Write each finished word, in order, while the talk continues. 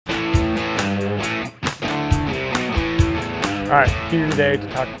All right, here today to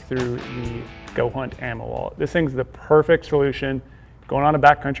talk you through the GOHUNT Ammo Wallet. This thing's the perfect solution. Going on a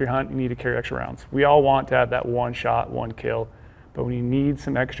backcountry hunt, you need to carry extra rounds. We all want to have that one shot, one kill, but when you need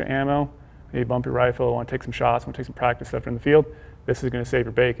some extra ammo, maybe bump your rifle, want to take some shots, want to take some practice stuff in the field, this is going to save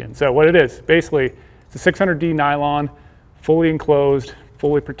your bacon. So what it is, basically, it's a 600D nylon, fully enclosed,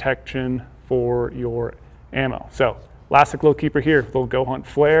 fully protection for your ammo. So elastic little keeper here, little GOHUNT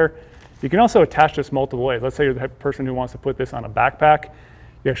flare. You can also attach this multiple ways. Let's say you're the type of person who wants to put this on a backpack.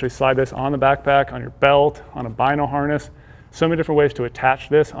 You actually slide this on the backpack, on your belt, on a bino harness. So many different ways to attach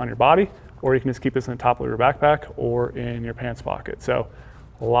this on your body, or you can just keep this in the top of your backpack or in your pants pocket. So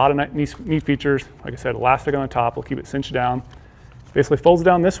a lot of neat features. Like I said, elastic on the top will keep it cinched down. Basically folds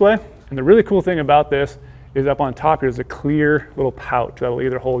down this way. And the really cool thing about this is up on top here is a clear little pouch that'll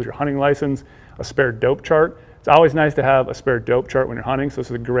either hold your hunting license, a spare dope chart. It's always nice to have a spare dope chart when you're hunting, so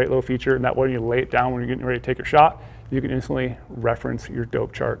this is a great little feature, and that way when you lay it down when you're getting ready to take your shot, you can instantly reference your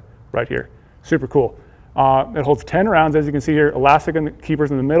dope chart right here. Super cool. It holds 10 rounds, as you can see here, elastic and the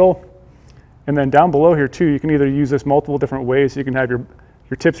keepers in the middle, and then down below here too, you can either use this multiple different ways. You can have your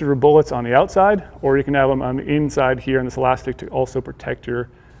tips of your bullets on the outside, or you can have them on the inside here on this elastic to also protect your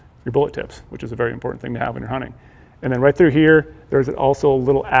bullet tips, which is a very important thing to have when you're hunting. And then right through here, there's also a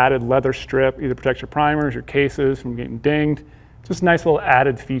little added leather strip, either protects your primers, your cases from getting dinged. Just a nice little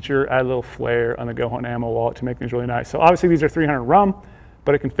added feature, add a little flair on the GOHUNT Ammo Wallet to make things really nice. So obviously these are 300 rum,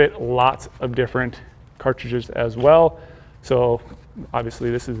 but it can fit lots of different cartridges as well. So obviously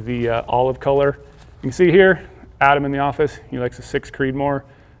this is the olive color. You can see here, Adam in the office, he likes a 6 Creedmoor.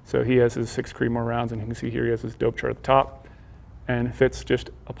 So he has his 6 Creedmoor rounds, and you can see here he has his dope chart at the top. And it fits just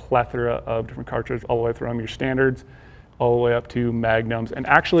a plethora of different cartridges all the way from your standards all the way up to magnums. And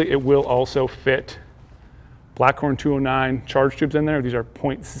actually it will also fit Blackhorn 209 charge tubes in there. These are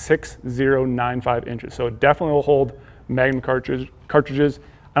 0.6095 inches. So it definitely will hold magnum cartridges.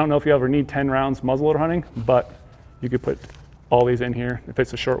 I don't know if you ever need 10 rounds muzzleloader hunting, but you could put all these in here. It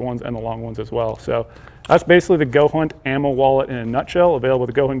fits the short ones and the long ones as well. So that's basically the GOHUNT Ammo Wallet in a nutshell, available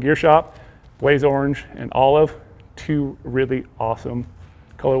at the GOHUNT Gear Shop, Blaze Orange and Olive. 2 really awesome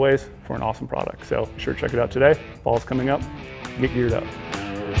colorways for an awesome product. So be sure to check it out today. Fall's coming up. Get geared up.